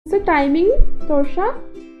The timing, Torsha?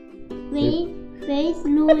 Very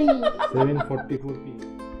slowly. 7:44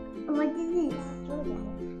 p.m. What is this?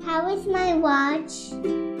 How is my watch?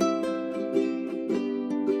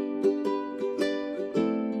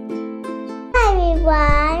 Hi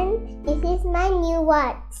everyone, this is my new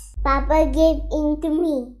watch. Papa gave it to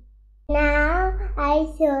me. Now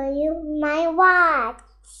I show you my watch.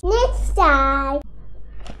 Next time.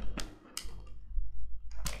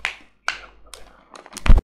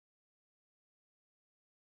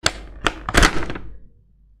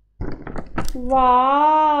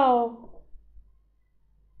 Wow!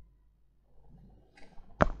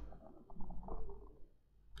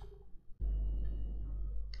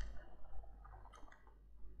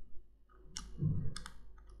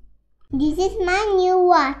 This is my new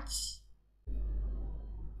watch.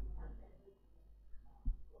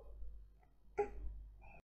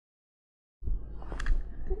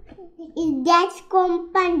 It gets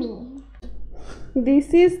company.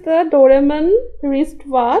 This is the Doraemon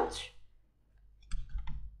wristwatch.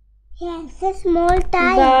 Yes, a small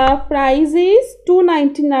tie. The price is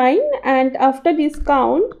 $2.99 and after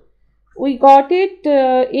discount we got it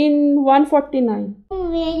in $149.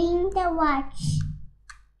 I'm wearing the watch.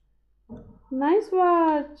 Nice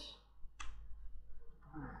watch.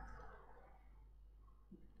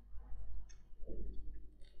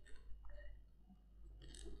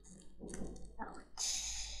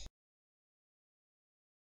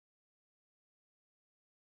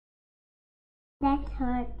 That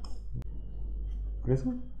hurts. Yes,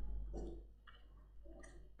 sir?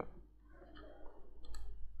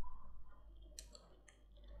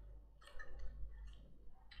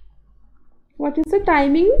 What is the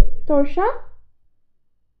timing, Torsha?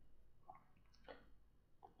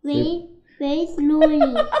 Very slowly.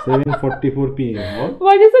 7:44 p.m.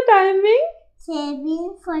 What is the timing?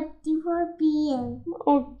 7:44 p.m.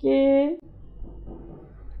 Okay.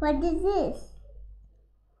 What is this?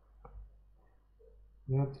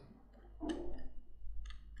 What?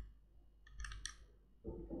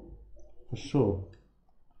 For sure.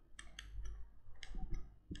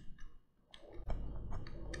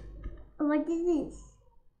 What is this?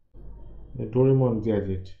 The Doraemon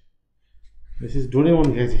gadget. This is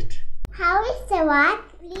Doraemon gadget. How is the watch?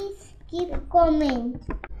 Please give a comment,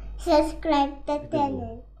 subscribe the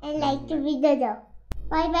channel and like the video.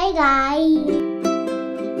 Bye bye guys.